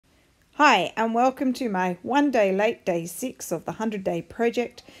Hi and welcome to my one day late day 6 of the 100-day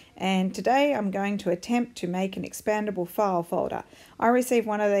project, and today I'm going to attempt to make an expandable file folder. I received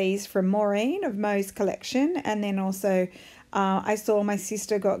one of these from Maureen of Mo's collection, and then also I saw my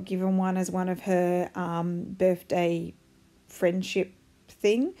sister got given one as one of her birthday friendship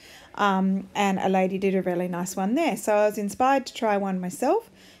thing, and a lady did a really nice one there, so I was inspired to try one myself.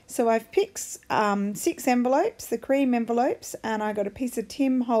 So I've picked 6 envelopes, the cream envelopes, and I got a piece of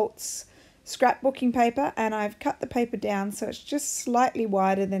Tim Holtz scrapbooking paper, and I've cut the paper down so it's just slightly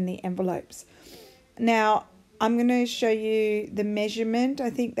wider than the envelopes. Now I'm going to show you the measurement. I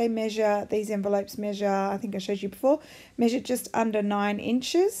think these envelopes measure, I think I showed you before, measure just under 9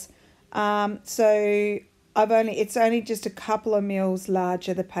 inches. So it's only just a couple of mils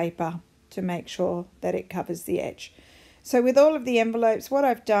larger, the paper, to make sure that it covers the edge. So with all of the envelopes, what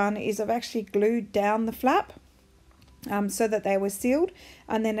I've done is I've actually glued down the flap so that they were sealed,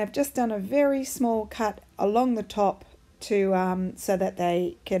 and then I've just done a very small cut along the top to so that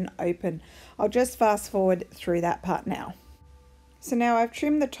they can open. I'll just fast forward through that part now. So now I've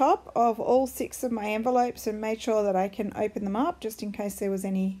trimmed the top of all 6 of my envelopes and made sure that I can open them up just in case there was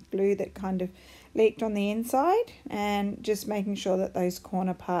any glue that kind of leaked on the inside, and just making sure that those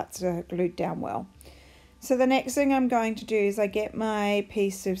corner parts are glued down well. So the next thing I'm going to do is I get my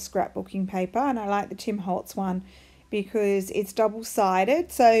piece of scrapbooking paper, and I like the Tim Holtz one because it's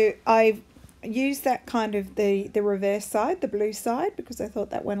double-sided. So I've used that kind of the reverse side, the blue side, because I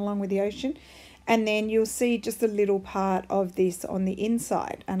thought that went along with the ocean. And then you'll see just a little part of this on the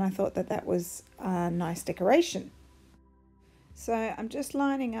inside, and I thought that that was a nice decoration. So I'm just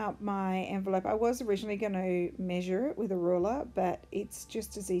lining up my envelope. I was originally going to measure it with a ruler, but it's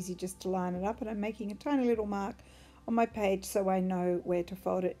just as easy just to line it up, and I'm making a tiny little mark on my page so I know where to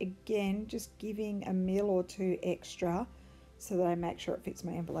fold it. Again, just giving a mil or 2 extra so that I make sure it fits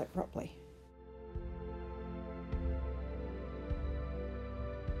my envelope properly.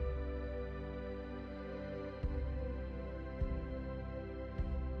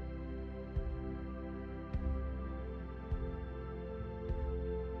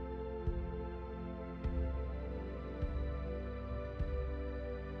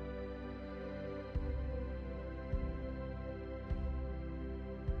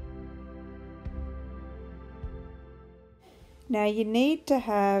 Now you need to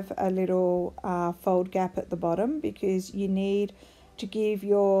have a little fold gap at the bottom, because you need to give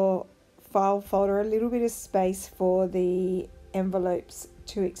your file folder a little bit of space for the envelopes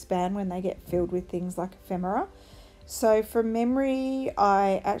to expand when they get filled with things like ephemera. So from memory,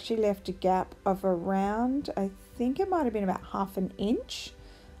 I actually left a gap of around, I think it might have been about 1/2 inch,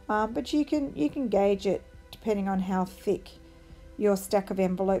 but you can gauge it depending on how thick your stack of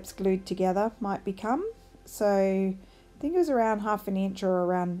envelopes glued together might become. So I think it was around 1/2 inch, or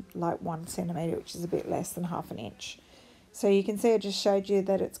around like 1 centimeter, which is a bit less than 1/2 inch. So you can see I just showed you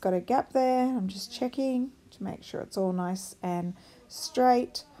that it's got a gap there. I'm just checking to make sure it's all nice and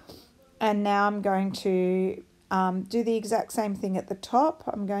straight. And now I'm going to do the exact same thing at the top.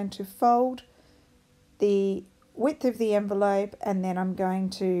 I'm going to fold the width of the envelope, and then I'm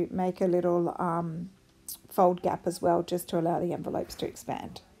going to make a little fold gap as well, just to allow the envelopes to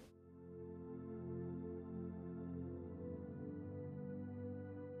expand.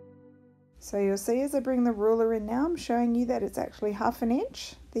 So you'll see as I bring the ruler in now, I'm showing you that it's actually 1/2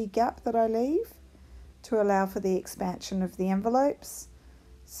 inch, the gap that I leave to allow for the expansion of the envelopes.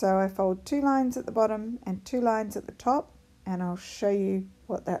 So I fold 2 lines at the bottom and 2 lines at the top, and I'll show you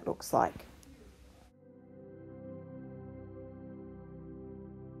what that looks like.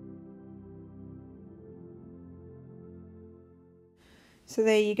 So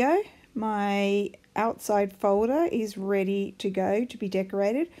there you go. My outside folder is ready to go to be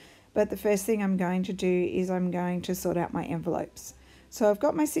decorated. But the first thing I'm going to do is I'm going to sort out my envelopes. So I've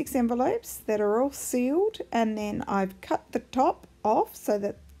got my 6 envelopes that are all sealed, and then I've cut the top off so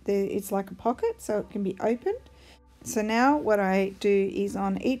that it's like a pocket so it can be opened. So now what I do is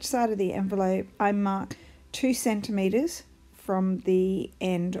on each side of the envelope I mark 2 centimeters from the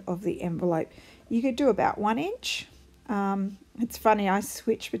end of the envelope. You could do about 1 inch. It's funny, I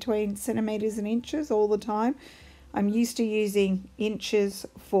switch between centimeters and inches all the time. I'm used to using inches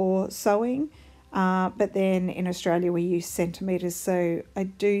for sewing, but then in Australia we use centimetres, so I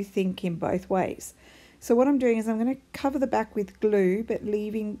do think in both ways. So what I'm doing is I'm going to cover the back with glue, but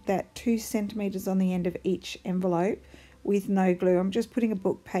leaving that 2 centimetres on the end of each envelope with no glue. I'm just putting a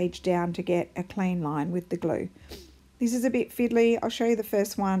book page down to get a clean line with the glue. This is a bit fiddly. I'll show you the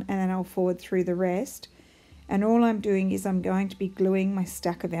first one and then I'll forward through the rest. And all I'm doing is I'm going to be gluing my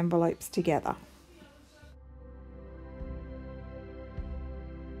stack of envelopes together.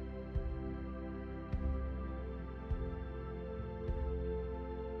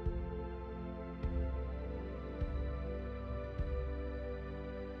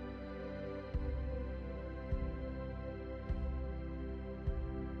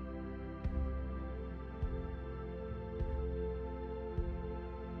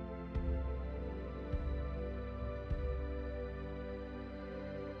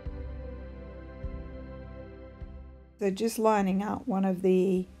 So just lining up one of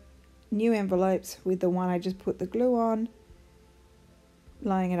the new envelopes with the one I just put the glue on,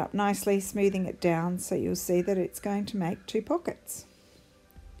 lining it up nicely, smoothing it down so you'll see that it's going to make 2 pockets.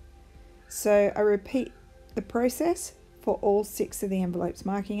 So I repeat the process for all 6 of the envelopes,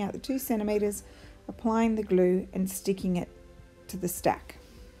 marking out the 2 centimeters, applying the glue and sticking it to the stack.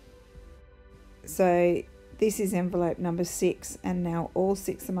 So this is envelope number 6, and now all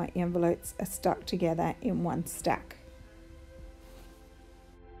 6 of my envelopes are stuck together in one stack.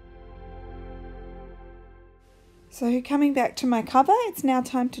 So coming back to my cover, it's now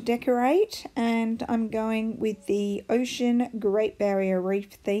time to decorate, and I'm going with the Ocean Great Barrier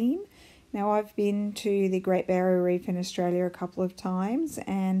Reef theme. Now I've been to the Great Barrier Reef in Australia a couple of times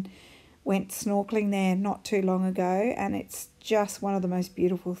and went snorkeling there not too long ago, and it's just one of the most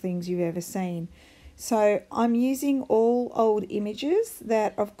beautiful things you've ever seen. So I'm using all old images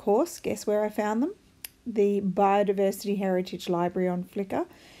that, of course, guess where I found them? The Biodiversity Heritage Library on Flickr.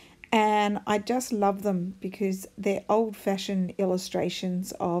 And I just love them because they're old-fashioned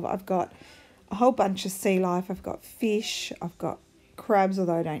illustrations of, I've got a whole bunch of sea life, I've got fish, I've got crabs,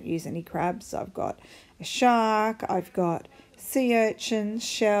 although I don't use any crabs, I've got a shark, I've got sea urchins,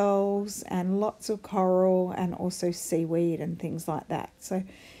 shells, and lots of coral, and also seaweed and things like that. So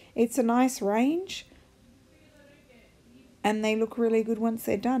it's a nice range, and they look really good once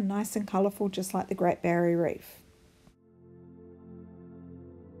they're done, nice and colourful, just like the Great Barrier Reef.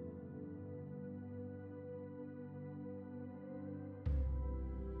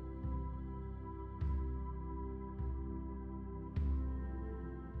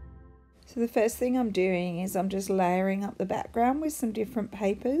 So the first thing I'm doing is I'm just layering up the background with some different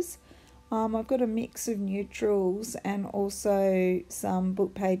papers. I've got a mix of neutrals and also some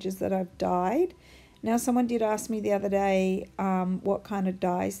book pages that I've dyed. Now someone did ask me the other day what kind of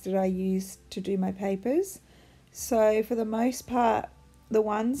dyes did I use to do my papers. So for the most part, the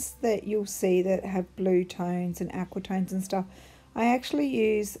ones that you'll see that have blue tones and aqua tones and stuff, I actually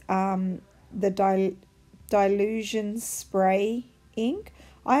use the Dilution spray ink.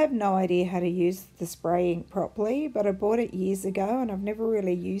 I have no idea how to use the spray ink properly, but I bought it years ago and I've never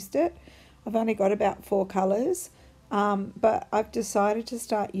really used it. I've only got about 4 colours, but I've decided to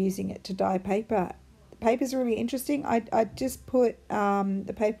start using it to dye paper. The paper's really interesting. I just put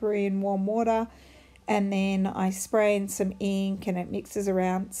the paper in warm water, and then I spray in some ink and it mixes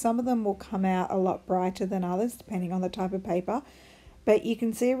around. Some of them will come out a lot brighter than others depending on the type of paper, but you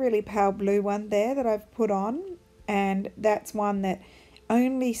can see a really pale blue one there that I've put on, and that's one that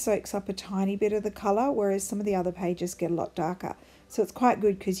only soaks up a tiny bit of the colour, whereas some of the other pages get a lot darker. So it's quite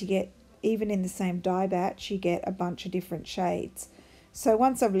good because you get, even in the same dye batch, you get a bunch of different shades. So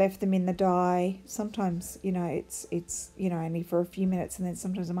once I've left them in the dye, sometimes, you know, it's you know, only for a few minutes, and then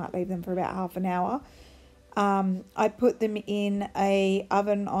sometimes I might leave them for about half an hour. I put them in a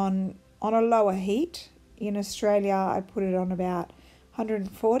oven on a lower heat. In Australia, I put it on about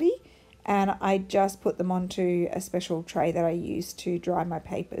 140, and I just put them onto a special tray that I use to dry my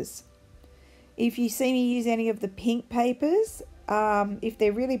papers. If you see me use any of the pink papers, if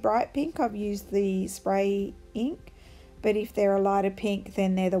they're really bright pink, I've used the spray ink, but if they're a lighter pink,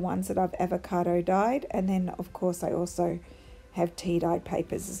 then they're the ones that I've avocado dyed, and then of course I also have tea dyed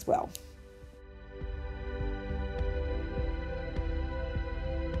papers as well.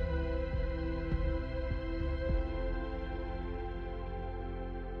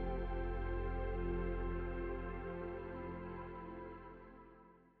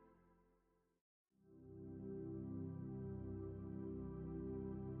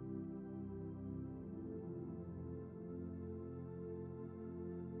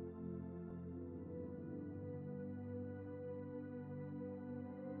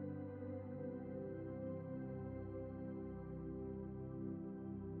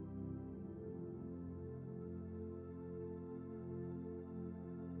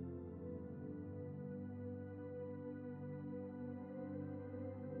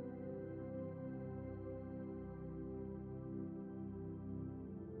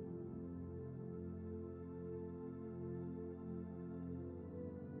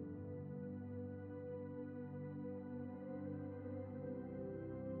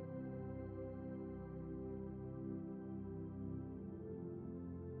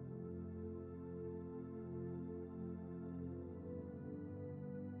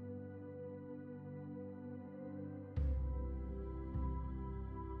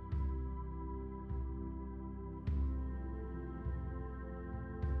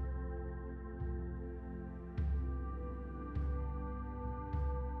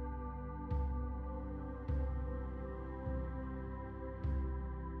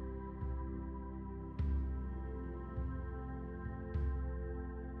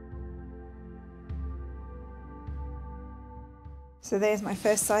 So there's my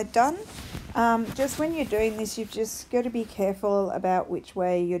first side done. Just when you're doing this, you've just got to be careful about which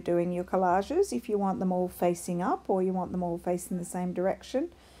way you're doing your collages. If you want them all facing up or you want them all facing the same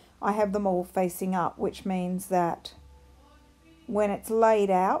direction. I have them all facing up, which means that when it's laid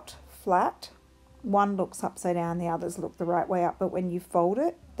out flat, one looks upside down, the others look the right way up, but when you fold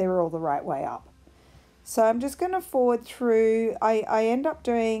it, they're all the right way up. So I'm just going to forward through. I end up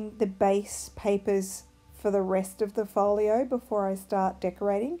doing the base papers for the rest of the folio before I start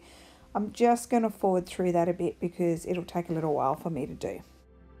decorating. I'm just going to forward through that a bit because it'll take a little while for me to do.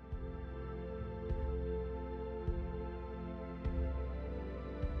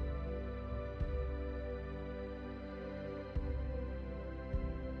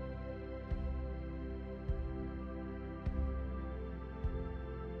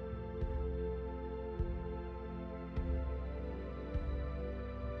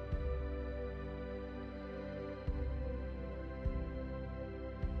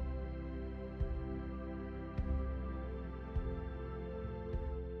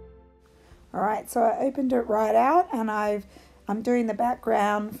 Alright, so I opened it right out and I'm doing the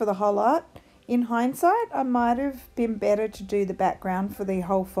background for the whole lot. In hindsight, I might have been better to do the background for the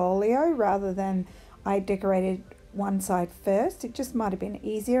whole folio rather than I decorated one side first. It just might have been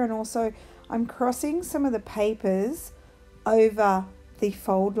easier, and also I'm crossing some of the papers over the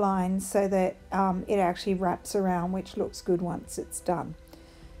fold lines so that it actually wraps around, which looks good once it's done.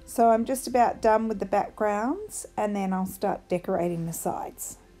 So I'm just about done with the backgrounds and then I'll start decorating the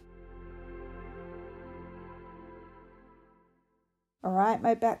sides. Alright,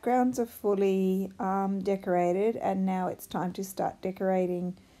 my backgrounds are fully decorated and now it's time to start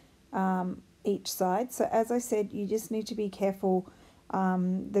decorating each side. So as I said, you just need to be careful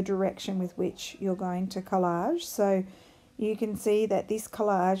the direction with which you're going to collage. So you can see that this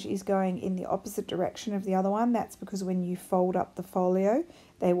collage is going in the opposite direction of the other one. That's because when you fold up the folio,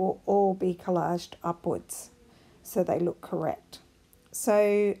 they will all be collaged upwards so they look correct.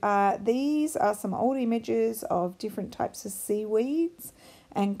 So these are some old images of different types of seaweeds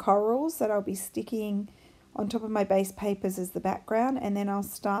and corals that I'll be sticking on top of my base papers as the background, and then I'll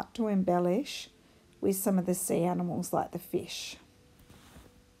start to embellish with some of the sea animals like the fish.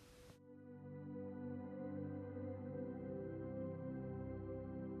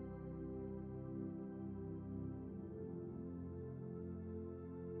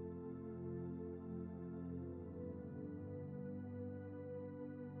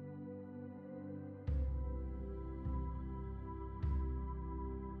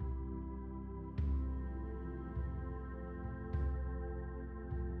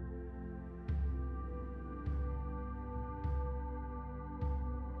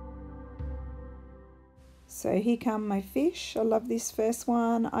 So here come my fish. I love this first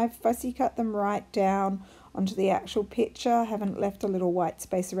one. I've fussy cut them right down onto the actual picture. I haven't left a little white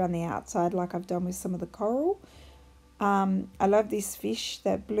space around the outside like I've done with some of the coral. I love this fish,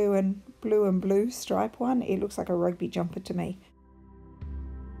 that blue and blue stripe one. It looks like a rugby jumper to me.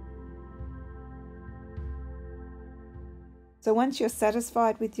 So once you're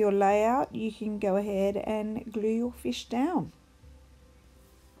satisfied with your layout, you can go ahead and glue your fish down.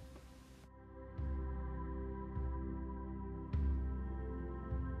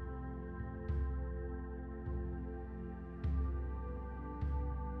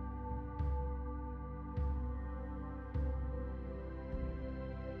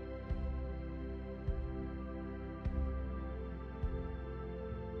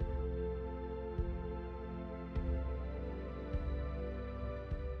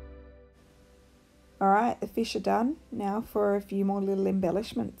 Alright, the fish are done. Now for a few more little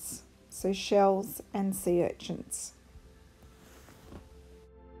embellishments. So shells and sea urchins.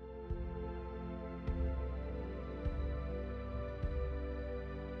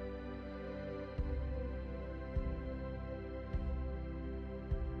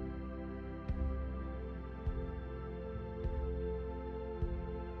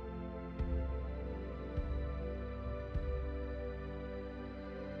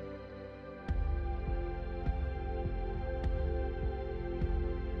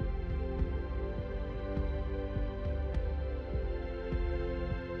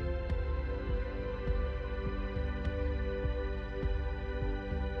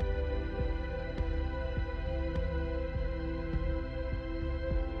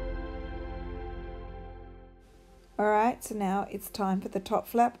 Alright, so now it's time for the top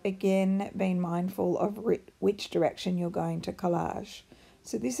flap. Again, being mindful of which direction you're going to collage.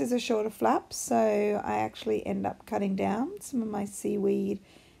 So this is a shorter flap, so I actually end up cutting down some of my seaweed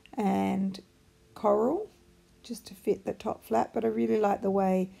and coral just to fit the top flap, but I really like the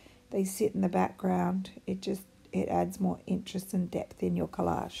way they sit in the background. It it adds more interest and depth in your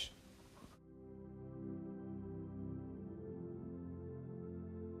collage.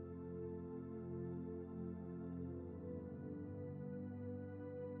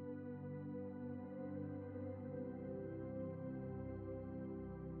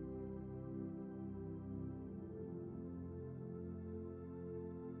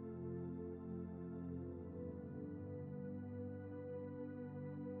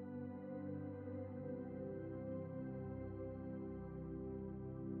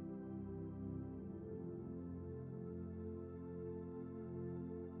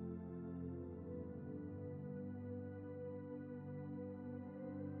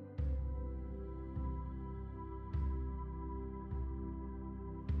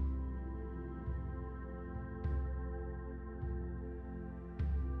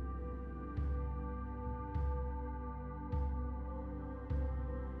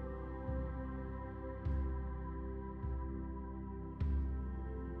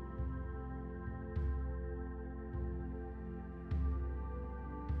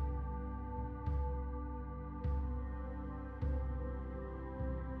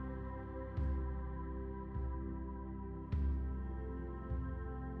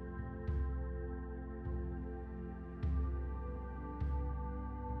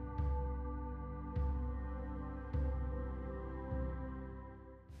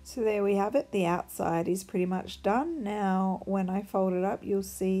 So there we have it. The outside is pretty much done. Now when I fold it up, you'll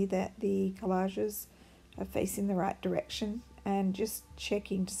see that the collages are facing the right direction, and just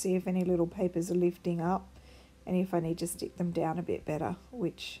checking to see if any little papers are lifting up and if I need to stick them down a bit better,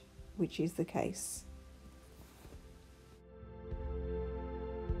 which is the case.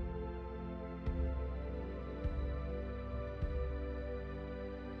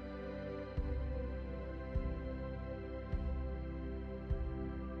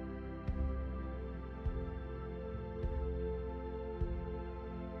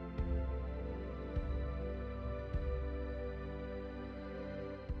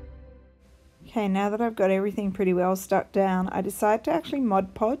 Okay, now that I've got everything pretty well stuck down, I decided to actually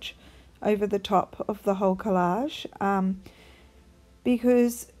Mod Podge over the top of the whole collage,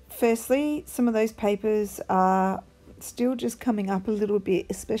 because firstly, some of those papers are still just coming up a little bit,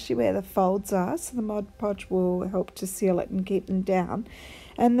 especially where the folds are, so the Mod Podge will help to seal it and keep them down.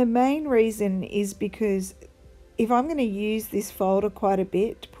 And the main reason is because if I'm going to use this folder quite a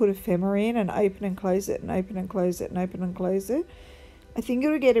bit to put ephemera in and open and close it and open and close it and open and close it, I think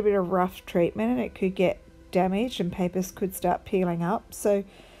it'll get a bit of rough treatment and it could get damaged and papers could start peeling up. So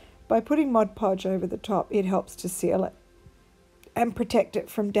by putting Mod Podge over the top, it helps to seal it and protect it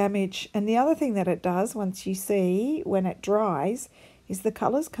from damage. And the other thing that it does, once you see when it dries, is the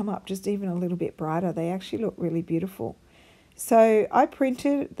colours come up just even a little bit brighter. They actually look really beautiful. So I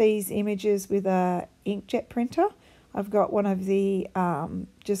printed these images with a inkjet printer. I've got one of the,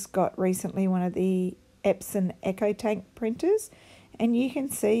 just got recently one of the Epson Echo Tank printers. And you can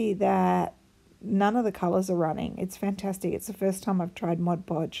see that none of the colours are running. It's fantastic. It's the first time I've tried Mod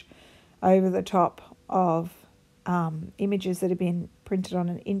Podge over the top of images that have been printed on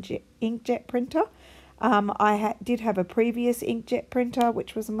an inkjet printer. I did have a previous inkjet printer,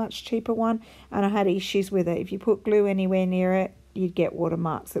 which was a much cheaper one, and I had issues with it. If you put glue anywhere near it, you'd get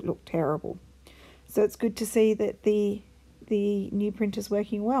watermarks that look terrible. So it's good to see that the new printer's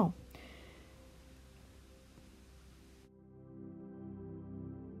working well.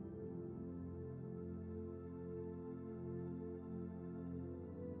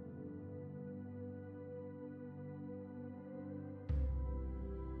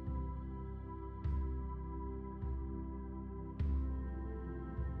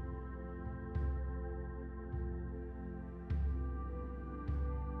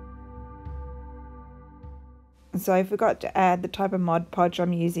 So I forgot to add the type of Mod Podge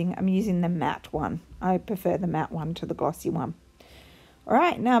I'm using. I'm using the matte one. I prefer the matte one to the glossy one.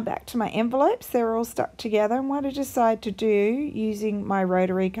 Alright, now back to my envelopes. They're all stuck together, and what I decided to do, using my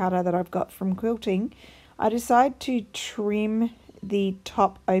rotary cutter that I've got from quilting, I decided to trim the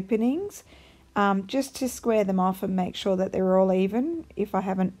top openings just to square them off and make sure that they're all even if I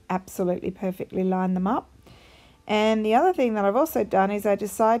haven't absolutely perfectly lined them up. And the other thing that I've also done is I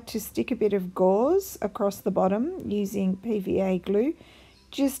decided to stick a bit of gauze across the bottom using PVA glue,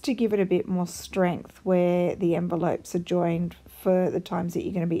 just to give it a bit more strength where the envelopes are joined for the times that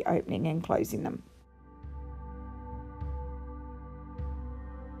you're going to be opening and closing them.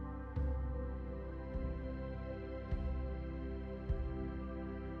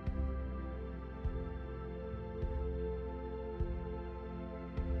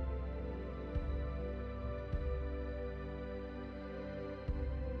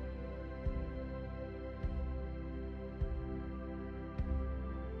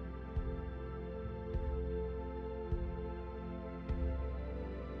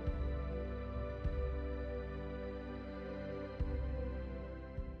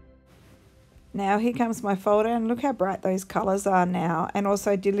 Now here comes my folder, and look how bright those colours are now. And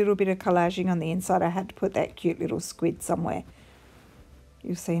also I did a little bit of collaging on the inside. I had to put that cute little squid somewhere.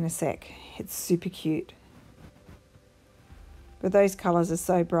 You'll see in a sec. It's super cute. But those colours are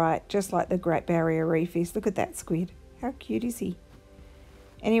so bright, just like the Great Barrier Reef is. Look at that squid. How cute is he?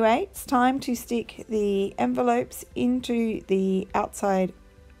 Anyway, it's time to stick the envelopes into the outside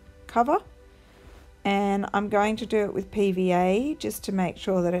cover. And I'm going to do it with PVA just to make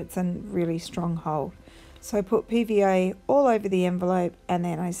sure that it's a really strong hold. So I put PVA all over the envelope and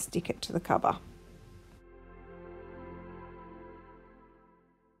then I stick it to the cover.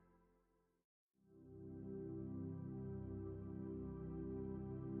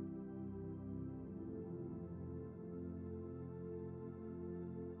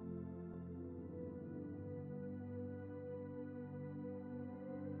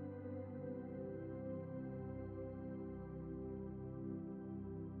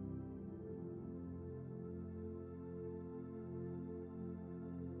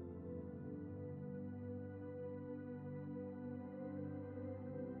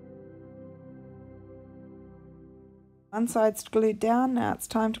 One side's glued down, now it's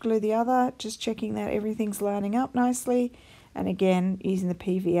time to glue the other, just checking that everything's lining up nicely, and again using the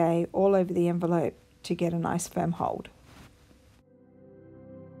PVA all over the envelope to get a nice firm hold.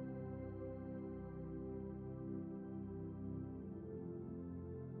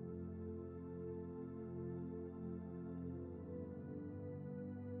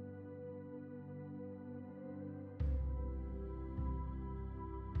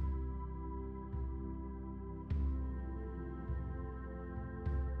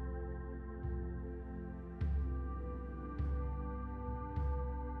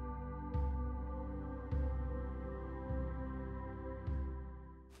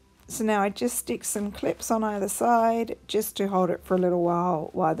 So now I just stick some clips on either side just to hold it for a little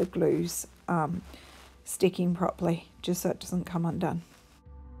while the glue's sticking properly, just so it doesn't come undone.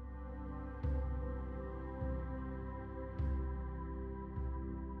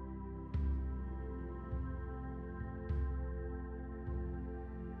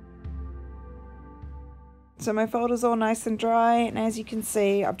 So my folder's all nice and dry, and as you can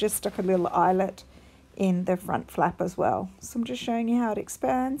see, I've just stuck a little eyelet in the front flap as well. So I'm just showing you how it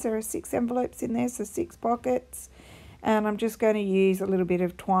expands. There are 6 envelopes in there, so 6 pockets. And I'm just going to use a little bit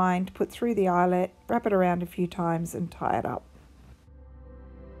of twine to put through the eyelet, wrap it around a few times and tie it up.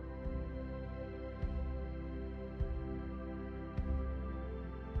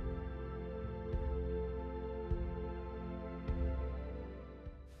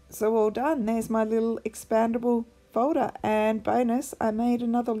 So all done. There's my little expandable folder, and bonus, I made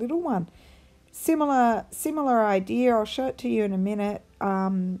another little one. Similar idea. I'll show it to you in a minute.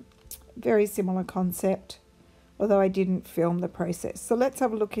 Very similar concept, although I didn't film the process. So let's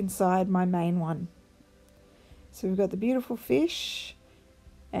have a look inside my main one. So we've got the beautiful fish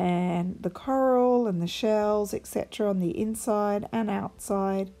and the coral and the shells, etc. on the inside and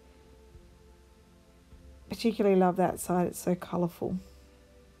outside. Particularly love that side, it's so colourful.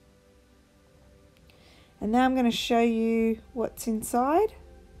 And now I'm going to show you what's inside.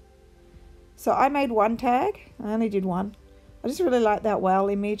 So I made one tag. I only did one. I just really like that whale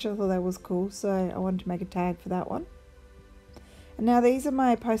image. I thought that was cool, so I wanted to make a tag for that one. And now these are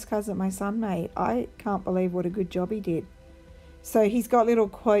my postcards that my son made. I can't believe what a good job he did. So he's got little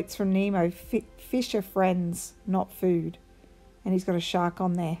quotes from Nemo. Fish are friends, not food. And he's got a shark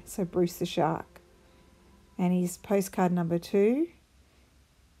on there, so Bruce the shark. And his postcard number 2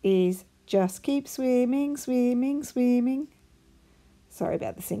 is just keep swimming, swimming, swimming. Sorry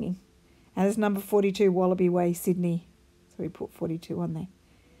about the singing. And there's number 42, Wallaby Way, Sydney. So we put 42 on there.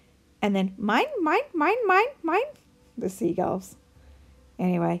 And then mine, mine, mine, mine, mine. The seagulls.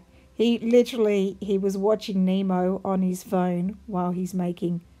 Anyway, he was watching Nemo on his phone while he's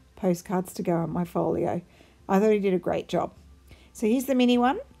making postcards to go on my folio. I thought he did a great job. So here's the mini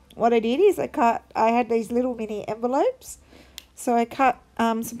one. What I did is I had these little mini envelopes. So I cut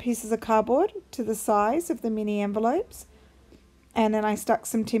some pieces of cardboard to the size of the mini envelopes. And then I stuck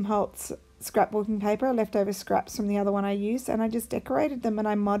some Tim Holtz scrapbooking paper, leftover scraps from the other one I used, and I just decorated them and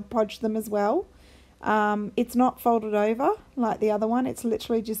I Mod Podged them as well. It's not folded over like the other one. It's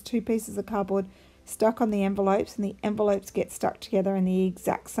literally just 2 pieces of cardboard stuck on the envelopes, and the envelopes get stuck together in the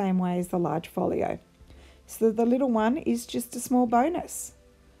exact same way as the large folio. So the little one is just a small bonus.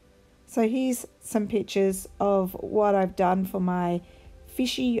 So here's some pictures of what I've done for my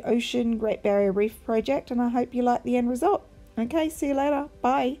Fishy Ocean Great Barrier Reef project, and I hope you like the end result. Okay, see you later.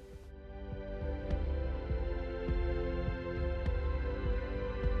 Bye.